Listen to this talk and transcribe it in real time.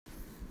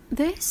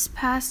This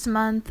past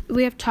month,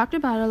 we have talked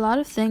about a lot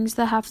of things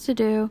that have to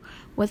do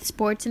with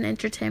sports and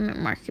entertainment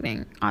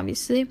marketing,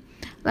 obviously.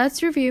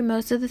 Let's review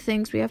most of the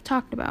things we have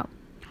talked about.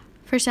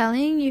 For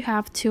selling, you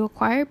have to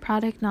acquire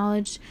product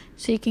knowledge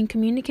so you can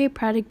communicate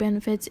product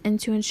benefits and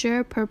to ensure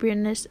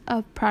appropriateness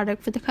of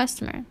product for the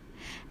customer.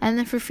 And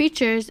then for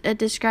features, it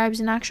describes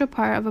an actual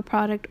part of a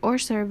product or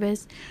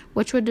service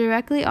which would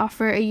directly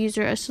offer a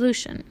user a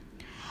solution.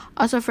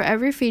 Also, for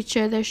every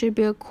feature, there should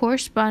be a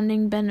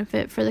corresponding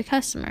benefit for the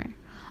customer.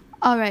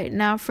 Alright,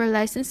 now for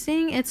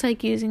licensing, it's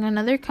like using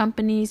another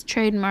company's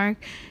trademark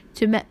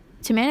to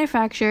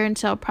manufacture and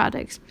sell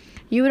products.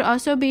 You would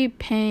also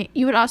pay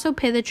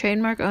the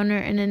trademark owner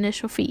an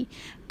initial fee,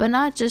 but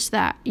not just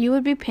that. You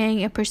would be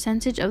paying a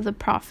percentage of the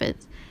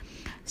profits.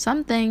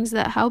 Some things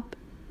that help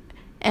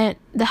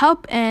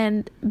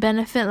and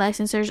benefit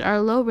licensors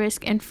are low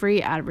risk and free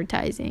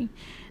advertising.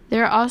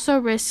 There are also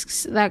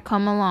risks that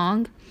come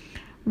along,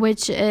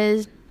 which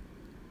is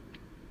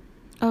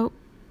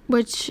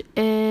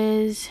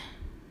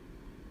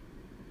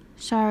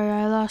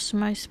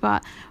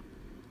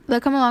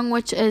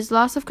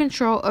loss of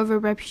control over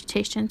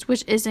reputations,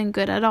 which isn't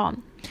good at all.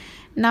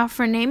 Now,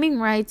 for naming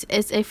rights,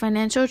 it's a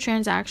financial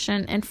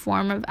transaction and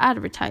form of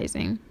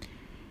advertising.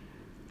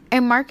 A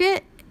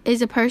market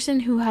is a person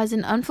who has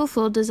an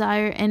unfulfilled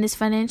desire and is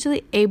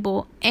financially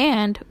able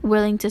and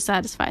willing to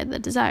satisfy the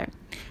desire.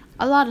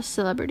 A lot of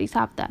celebrities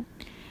have that.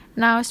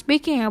 Now,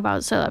 speaking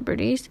about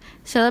celebrities,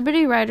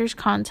 celebrity writers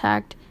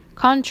contracts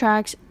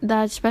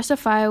that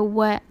specify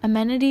what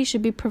amenities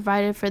should be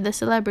provided for the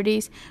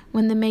celebrities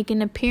when they make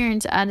an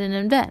appearance at an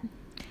event.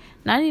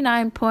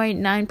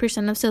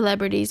 99.9% of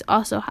celebrities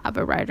also have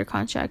a writer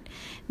contract.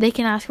 They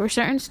can ask for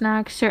certain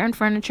snacks, certain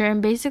furniture,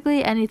 and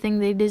basically anything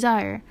they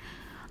desire.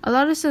 A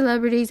lot of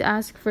celebrities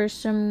ask for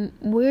some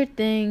weird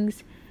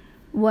things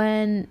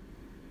when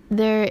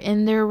they're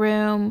in their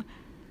room,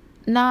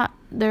 not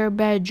their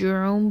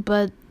bedroom,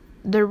 but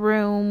the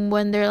room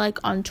when they're like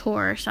on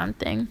tour or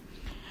something.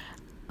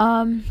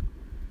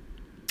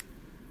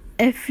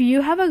 If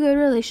you have a good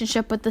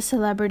relationship with the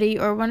celebrity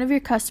or one of your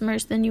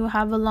customers, then you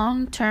have a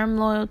long-term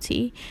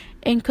loyalty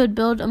and could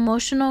build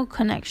emotional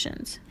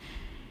connections.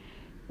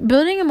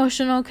 Building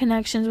emotional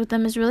connections with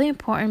them is really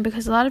important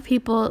because a lot of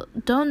people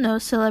don't know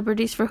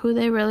celebrities for who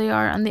they really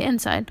are on the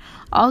inside.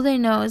 All they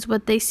know is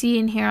what they see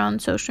and hear on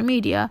social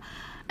media,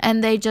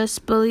 and they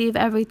just believe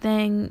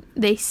everything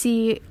they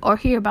see or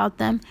hear about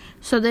them,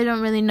 so they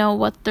don't really know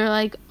what they're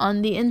like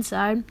on the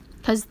inside,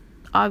 because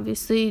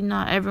obviously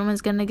not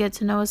everyone's going to get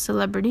to know a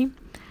celebrity.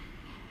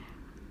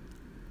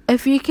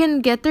 If you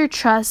can get their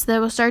trust, they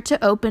will start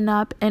to open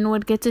up and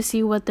would get to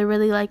see what they're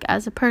really like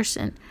as a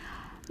person.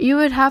 You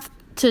would have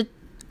to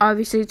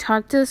obviously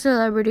talk to the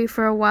celebrity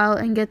for a while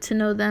and get to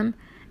know them,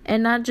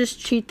 and not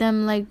just treat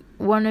them like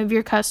one of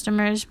your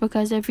customers,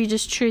 because if you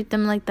just treat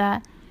them like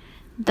that,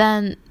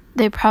 then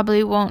they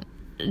probably won't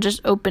just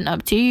open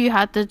up to you. You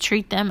have to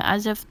treat them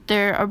as if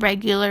they're a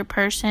regular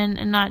person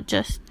and not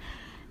just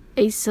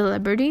a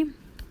celebrity.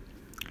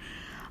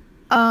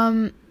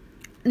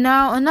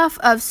 Now, enough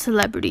of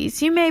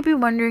celebrities. You may be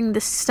wondering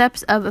the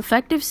steps of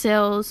effective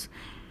sales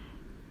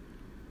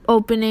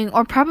opening,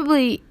 or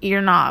probably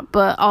you're not,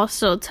 but I'll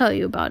still tell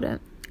you about it.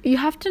 You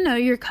have to know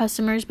your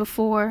customers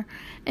before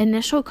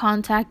initial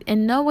contact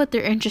and know what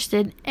they're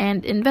interested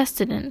and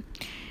invested in.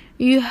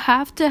 You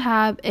have to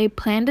have a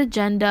planned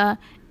agenda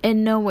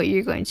and know what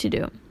you're going to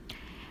do.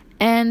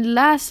 And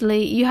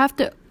lastly, you have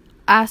to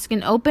ask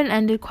an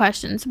open-ended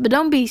questions, but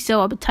don't be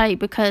so uptight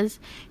because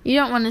you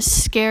don't want to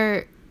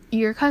scare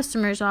your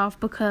customers off,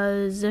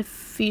 because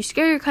if you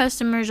scare your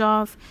customers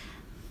off,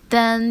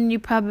 then you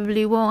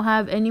probably won't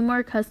have any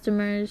more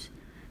customers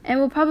and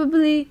will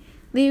probably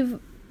leave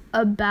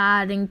a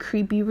bad and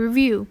creepy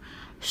review.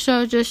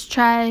 So just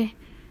try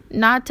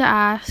not to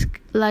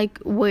ask like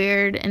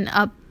weird and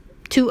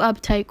too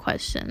uptight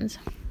questions.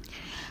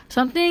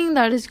 Something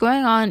that is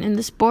going on in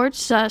the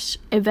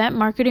sports/event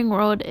marketing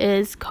world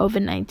is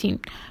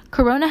COVID-19.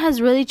 Corona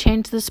has really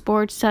changed the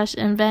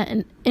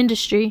sports/event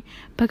industry,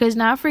 because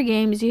now for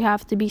games you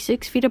have to be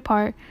 6 feet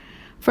apart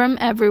from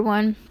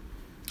everyone.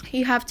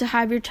 You have to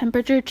have your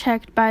temperature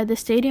checked by the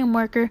stadium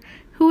worker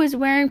who is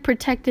wearing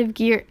protective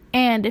gear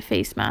and a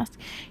face mask.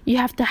 You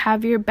have to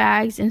have your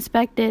bags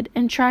inspected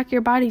and track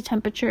your body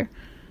temperature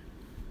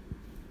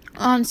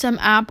on some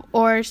app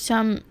or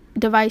some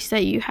device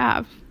that you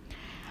have.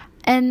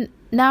 And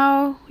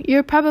now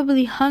you're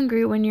probably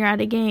hungry when you're at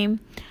a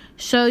game,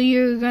 so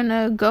you're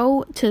gonna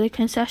go to the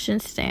concession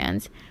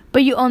stands,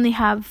 but you only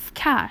have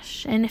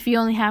cash. And if you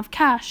only have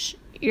cash,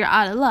 you're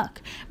out of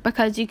luck,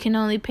 because you can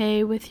only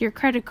pay with your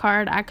credit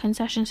card at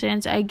concession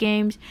stands at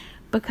games,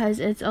 because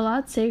it's a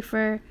lot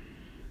safer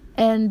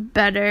and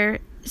better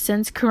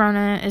since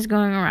Corona is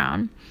going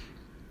around.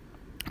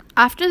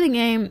 After the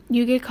game,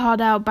 you get called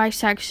out by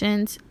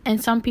sections,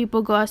 and some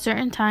people go at a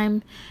certain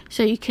time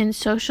so you can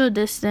social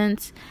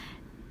distance.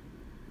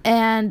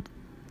 And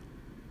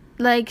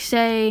like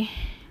say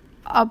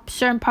a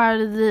certain part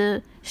of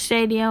the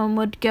stadium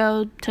would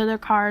go to their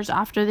cars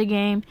after the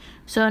game,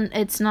 so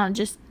it's not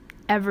just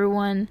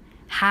everyone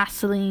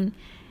hassling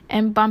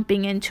and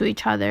bumping into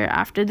each other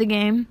after the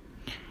game.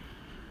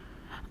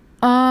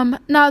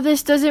 Now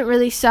this doesn't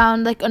really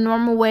sound like a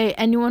normal way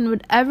anyone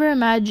would ever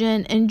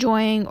imagine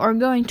enjoying or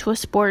going to a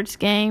sports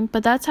game,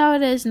 but that's how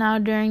it is now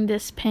during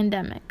this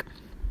pandemic.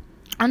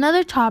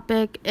 Another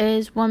topic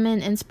is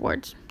women in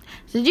sports.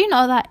 Did you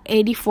know that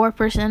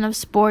 84% of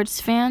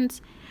sports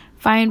fans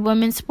find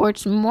women's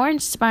sports more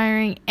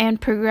inspiring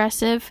and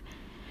progressive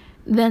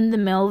than the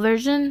male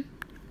version?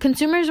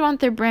 Consumers want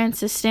their brands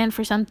to stand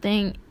for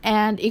something,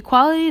 and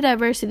equality,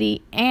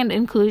 diversity, and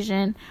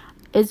inclusion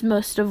is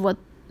most of what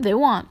they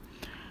want.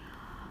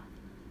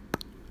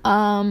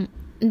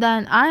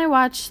 Then I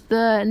watched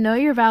the Know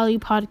Your Value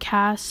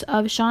podcast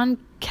of Sean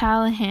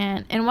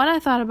Callahan, and what I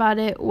thought about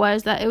it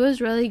was that it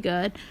was really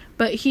good,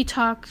 but he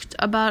talked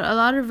about a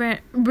lot of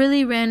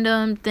really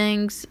random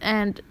things,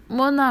 and,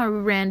 well, not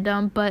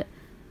random, but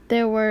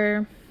they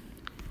were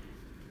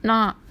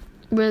not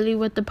really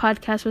what the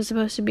podcast was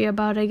supposed to be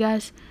about, I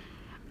guess.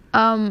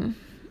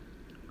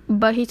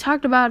 But he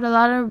talked about a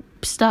lot of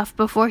stuff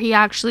before he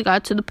actually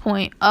got to the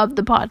point of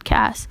the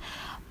podcast.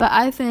 But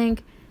I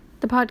think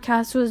the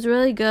podcast was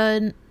really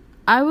good.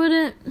 I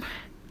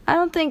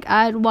don't think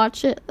I'd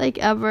watch it like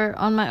ever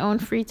on my own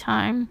free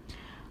time,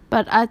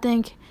 but I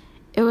think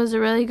it was a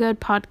really good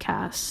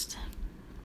podcast.